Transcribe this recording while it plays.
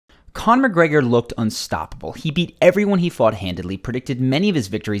Conor McGregor looked unstoppable. He beat everyone he fought handedly, predicted many of his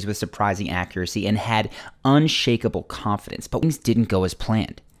victories with surprising accuracy, and had unshakable confidence, but things didn't go as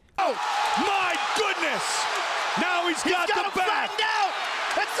planned. Oh, my goodness! Now he's got the back! Now!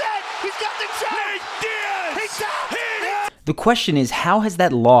 That's it! He's got the choke! Nate Diaz! He's down! The question is, how has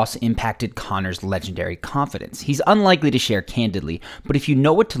that loss impacted Conor's legendary confidence? He's unlikely to share candidly, but if you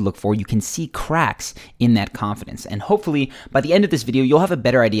know what to look for, you can see cracks in that confidence. And hopefully, by the end of this video, you'll have a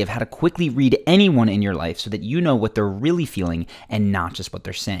better idea of how to quickly read anyone in your life so that you know what they're really feeling and not just what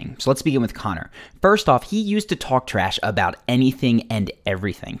they're saying. So let's begin with Conor. First off, he used to talk trash about anything and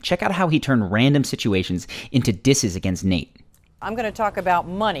everything. Check out how he turned random situations into disses against Nate. I'm going to talk about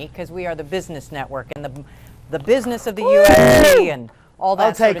money because we are the business network and the business of the UFC and all that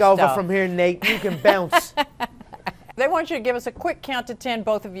I'll take sort of over stuff. from here, Nate. You can bounce. They want you to give us a quick count to 10,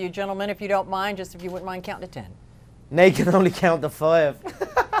 both of you gentlemen, if you don't mind, just if you wouldn't mind counting to 10. Nate can only count to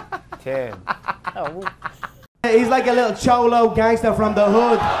 5. 10. Oh. He's like a little cholo gangster from the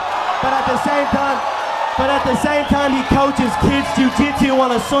hood, but at the same time, he coaches kids jiu-jitsu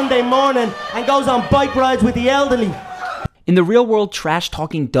on a Sunday morning and goes on bike rides with the elderly. In the real world, trash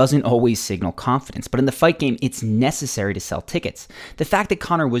talking doesn't always signal confidence, but in the fight game, it's necessary to sell tickets. The fact that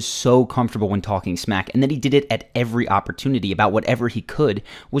Conor was so comfortable when talking smack and that he did it at every opportunity about whatever he could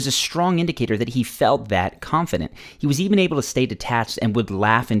was a strong indicator that he felt that confident. He was even able to stay detached and would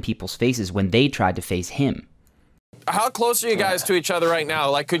laugh in people's faces when they tried to face him. How close are you guys to each other right now?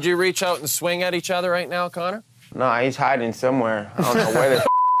 Like, could you reach out and swing at each other right now, Conor? No, he's hiding somewhere. I don't know where the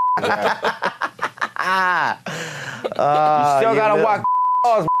you still gotta walk.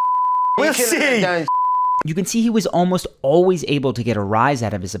 We'll see. You can see he was almost always able to get a rise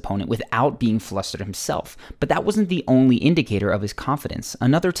out of his opponent without being flustered himself, but that wasn't the only indicator of his confidence.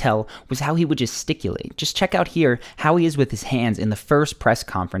 Another tell was how he would gesticulate. Just check out here how he is with his hands in the first press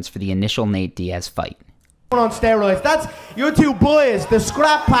conference for the initial Nate Diaz fight. On steroids. That's your two boys, the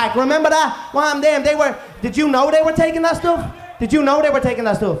scrap pack. Remember that? Well, did you know they were taking that stuff? Did you know they were taking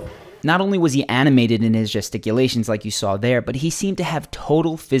that stuff? Not only was he animated in his gesticulations like you saw there, but he seemed to have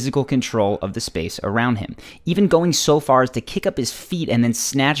total physical control of the space around him, even going so far as to kick up his feet and then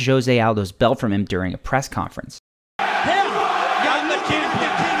snatch Jose Aldo's belt from him during a press conference. I'm the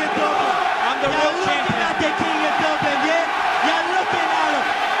champion. I'm the real champion.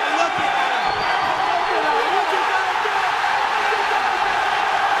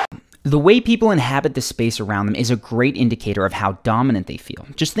 The way people inhabit the space around them is a great indicator of how dominant they feel.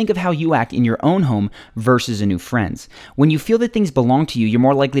 Just think of how you act in your own home versus a new friend's. When you feel that things belong to you, you're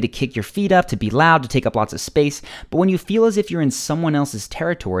more likely to kick your feet up, to be loud, to take up lots of space. But when you feel as if you're in someone else's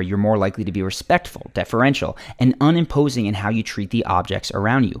territory, you're more likely to be respectful, deferential, and unimposing in how you treat the objects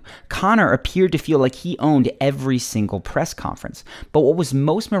around you. Conor appeared to feel like he owned every single press conference. But what was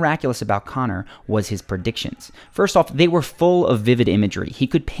most miraculous about Conor was his predictions. First off, they were full of vivid imagery. He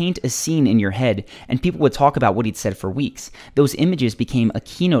could paint a scene in your head, and people would talk about what he'd said for weeks. Those images became a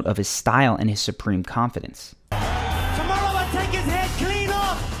keynote of his style and his supreme confidence. Tomorrow I'll take his head clean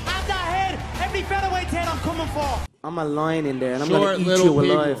off. At that head, every featherweight's head I'm coming for. I'm a lion in there, and I'm going to eat you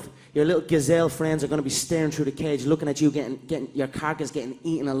alive. Your little gazelle friends are going to be staring through the cage, looking at you, getting your carcass getting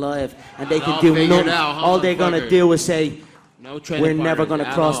eaten alive, and they can do nothing. All they're going to do is say, we're never going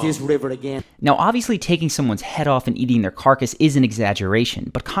to cross this river again. Now, obviously, taking someone's head off and eating their carcass is an exaggeration,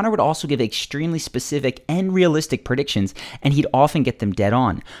 but Conor would also give extremely specific and realistic predictions, and he'd often get them dead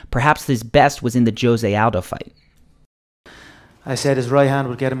on. Perhaps his best was in the Jose Aldo fight. I said his right hand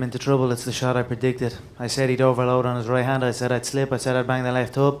would get him into trouble. It's the shot I predicted. I said he'd overload on his right hand. I said I'd slip. I said I'd bang the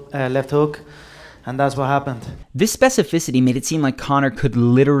left hook. And that's what happened. This specificity made it seem like Conor could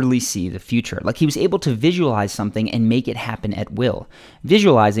literally see the future, like he was able to visualize something and make it happen at will.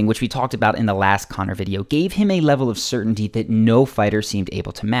 Visualizing, which we talked about in the last Conor video, gave him a level of certainty that no fighter seemed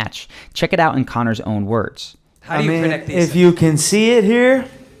able to match. Check it out in Conor's own words. How do you predict these? If you can see it here,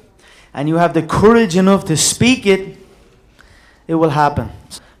 and you have the courage enough to speak it, it will happen.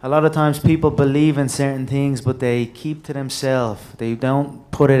 A lot of times people believe in certain things, but they keep to themselves. They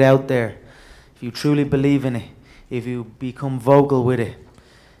don't put it out there. If you truly believe in it, if you become vocal with it,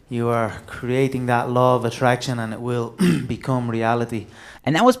 you are creating that law of attraction and it will become reality.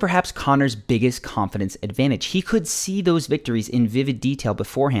 And that was perhaps Conor's biggest confidence advantage. He could see those victories in vivid detail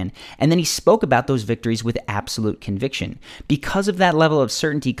beforehand, and then he spoke about those victories with absolute conviction. Because of that level of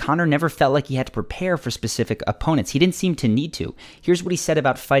certainty, Conor never felt like he had to prepare for specific opponents. He didn't seem to need to. Here's what he said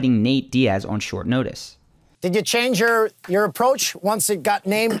about fighting Nate Diaz on short notice. Did you change your approach once it got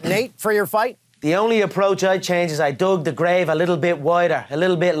named Nate for your fight? The only approach I changed is I dug the grave a little bit wider, a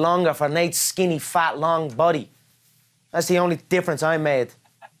little bit longer for Nate's skinny, fat, long body. That's the only difference I made.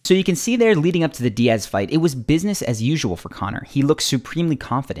 So you can see there leading up to the Diaz fight, it was business as usual for Conor. He looked supremely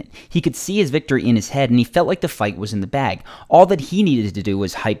confident. He could see his victory in his head and he felt like the fight was in the bag. All that he needed to do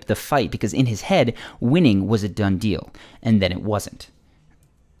was hype the fight because in his head, winning was a done deal. And then it wasn't.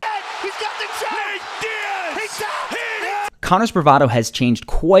 He's got the choke! Nate Diaz! He's down! Conor's bravado has changed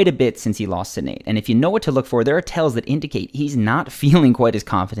quite a bit since he lost to Nate, and if you know what to look for, there are tells that indicate he's not feeling quite as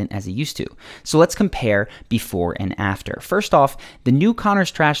confident as he used to. So let's compare before and after. First off, the new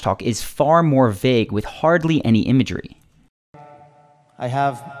Conor's trash talk is far more vague with hardly any imagery. I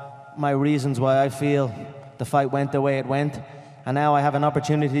have my reasons why I feel the fight went the way it went, and now I have an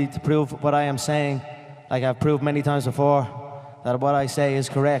opportunity to prove what I am saying, like I've proved many times before, that what I say is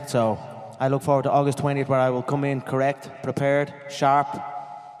correct. So I look forward to August 20th where I will come in correct, prepared, sharp,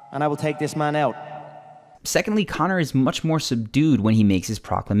 and I will take this man out. Secondly, Conor is much more subdued when he makes his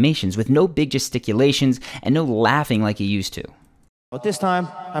proclamations, with no big gesticulations and no laughing like he used to. But this time,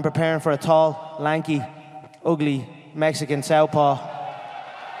 I'm preparing for a tall, lanky, ugly Mexican southpaw.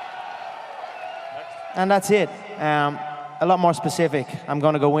 And that's it. A lot more specific. I'm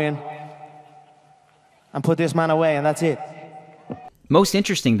going to go in and put this man away, and that's it. Most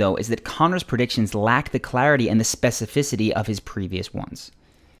interesting, though, is that Conor's predictions lack the clarity and the specificity of his previous ones.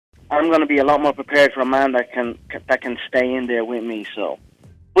 I'm going to be a lot more prepared for a man that can stay in there with me. So,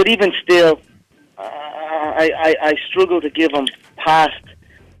 but even still, I struggle to give him past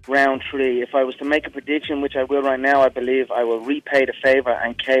round 3. If I was to make a prediction, which I will right now, I believe I will repay the favor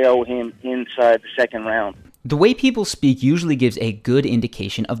and KO him inside the second round. The way people speak usually gives a good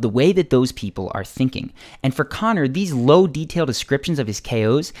indication of the way that those people are thinking. And for Conor, these low detailed descriptions of his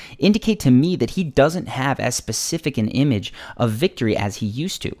KOs indicate to me that he doesn't have as specific an image of victory as he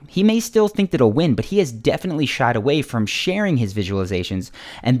used to. He may still think that he'll win, but he has definitely shied away from sharing his visualizations,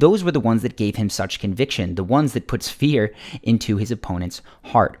 and those were the ones that gave him such conviction, the ones that puts fear into his opponent's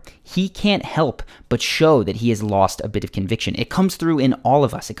heart. He can't help but show that he has lost a bit of conviction. It comes through in all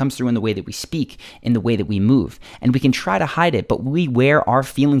of us. It comes through in the way that we speak, in the way that we move. And we can try to hide it, but we wear our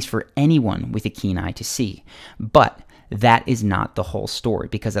feelings for anyone with a keen eye to see. But that is not the whole story,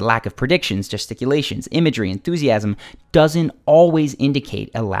 because a lack of predictions, gesticulations, imagery, enthusiasm doesn't always indicate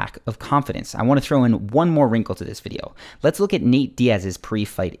a lack of confidence. I want to throw in one more wrinkle to this video. Let's look at Nate Diaz's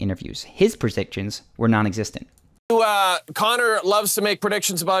pre-fight interviews. His predictions were non-existent. Conor loves to make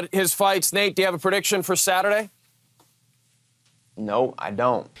predictions about his fights. Nate, do you have a prediction for Saturday? No, I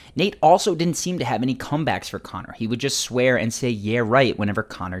don't. Nate also didn't seem to have any comebacks for Conor. He would just swear and say, yeah, right, whenever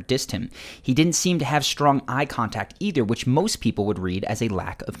Conor dissed him. He didn't seem to have strong eye contact either, which most people would read as a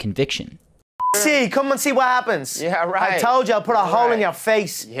lack of conviction. See, come and see what happens. Yeah, right. I told you I'll put a hole in your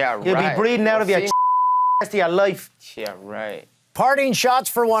face. Yeah, right. You'll be breathing out of your rest of your life. Yeah, right. Parting shots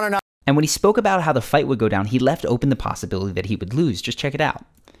for one another. And when he spoke about how the fight would go down, he left open the possibility that he would lose. Just check it out.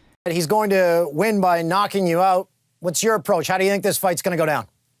 He's going to win by knocking you out. What's your approach? How do you think this fight's going to go down?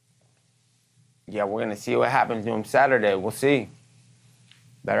 Yeah, we're going to see what happens to him Saturday. We'll see.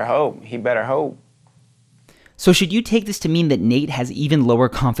 Better hope. He better hope. So should you take this to mean that Nate has even lower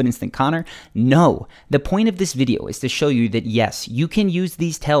confidence than Conor? No. The point of this video is to show you that yes, you can use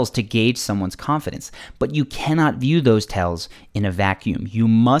these tells to gauge someone's confidence, but you cannot view those tells in a vacuum. You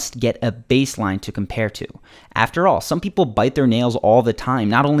must get a baseline to compare to. After all, some people bite their nails all the time,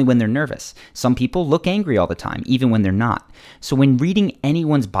 not only when they're nervous. Some people look angry all the time, even when they're not. So when reading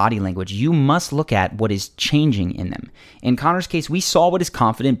anyone's body language, you must look at what is changing in them. In Conor's case, we saw what his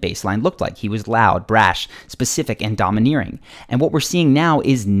confident baseline looked like. He was loud, brash, specific, and domineering. And what we're seeing now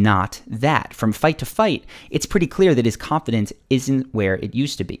is not that. From fight to fight, it's pretty clear that his confidence isn't where it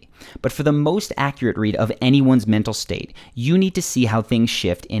used to be. But for the most accurate read of anyone's mental state, you need to see how things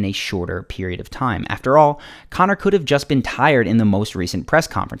shift in a shorter period of time. After all, Conor could have just been tired in the most recent press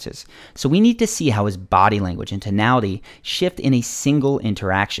conferences. So we need to see how his body language and tonality shift in a single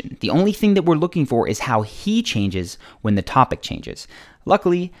interaction. The only thing that we're looking for is how he changes when the topic changes.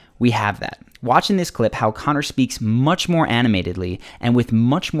 Luckily, we have that. Watch in this clip how Conor speaks much more animatedly and with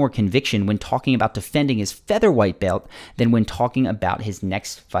much more conviction when talking about defending his featherweight belt than when talking about his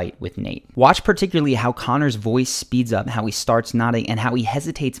next fight with Nate. Watch particularly how Conor's voice speeds up, how he starts nodding, and how he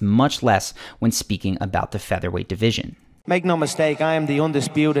hesitates much less when speaking about the featherweight division. Make no mistake, I am the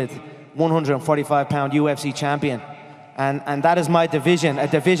undisputed 145-pound UFC champion. And that is my division, a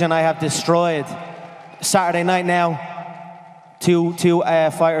division I have destroyed. Saturday night now, two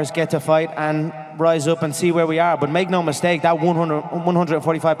fighters get to fight and rise up and see where we are. But make no mistake, that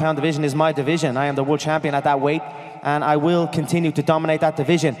 145-pound division is my division. I am the world champion at that weight, and I will continue to dominate that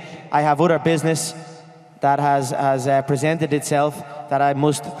division. I have other business that has presented itself that I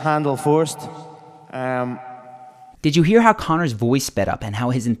must handle first. Did you hear how Conor's voice sped up and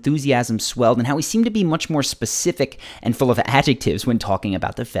how his enthusiasm swelled and how he seemed to be much more specific and full of adjectives when talking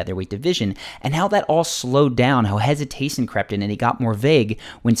about the featherweight division, and how that all slowed down, how hesitation crept in and he got more vague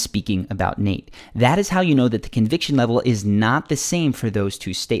when speaking about Nate? That is how you know that the conviction level is not the same for those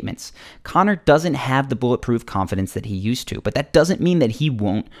two statements. Conor doesn't have the bulletproof confidence that he used to, but that doesn't mean that he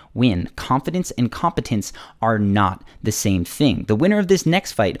won't win. Confidence and competence are not the same thing. The winner of this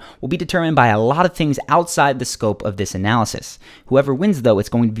next fight will be determined by a lot of things outside the scope of this analysis. Whoever wins, though, it's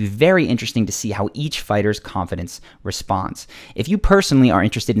going to be very interesting to see how each fighter's confidence responds. If you personally are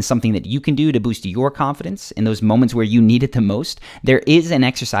interested in something that you can do to boost your confidence in those moments where you need it the most, there is an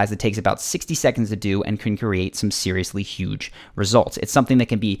exercise that takes about 60 seconds to do and can create some seriously huge results. It's something that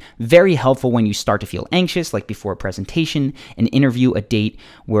can be very helpful when you start to feel anxious, like before a presentation, an interview, a date,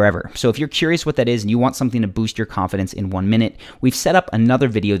 wherever. So if you're curious what that is and you want something to boost your confidence in 1 minute, we've set up another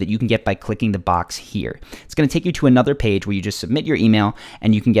video that you can get by clicking the box here. It's going to take you to another page where you just submit your email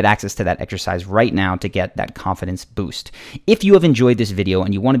and you can get access to that exercise right now to get that confidence boost. If you have enjoyed this video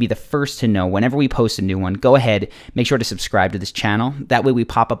and you want to be the first to know whenever we post a new one, go ahead, make sure to subscribe to this channel. That way we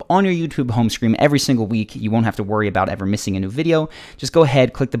pop up on your YouTube home screen every single week. You won't have to worry about ever missing a new video. Just go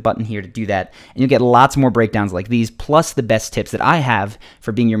ahead, click the button here to do that, and you'll get lots more breakdowns like these, plus the best tips that I have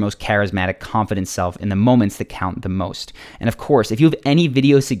for being your most charismatic, confident self in the moments that count the most. And of course, if you have any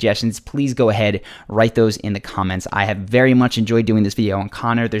video suggestions, please go ahead, write those in the comments. I have very much enjoyed doing this video on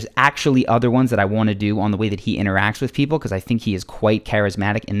Conor. There's actually other ones that I want to do on the way that he interacts with people, because I think he is quite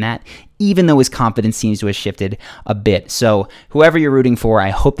charismatic in that, even though his confidence seems to have shifted a bit. So whoever you're rooting for, I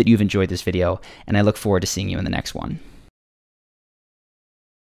hope that you've enjoyed this video, and I look forward to seeing you in the next one.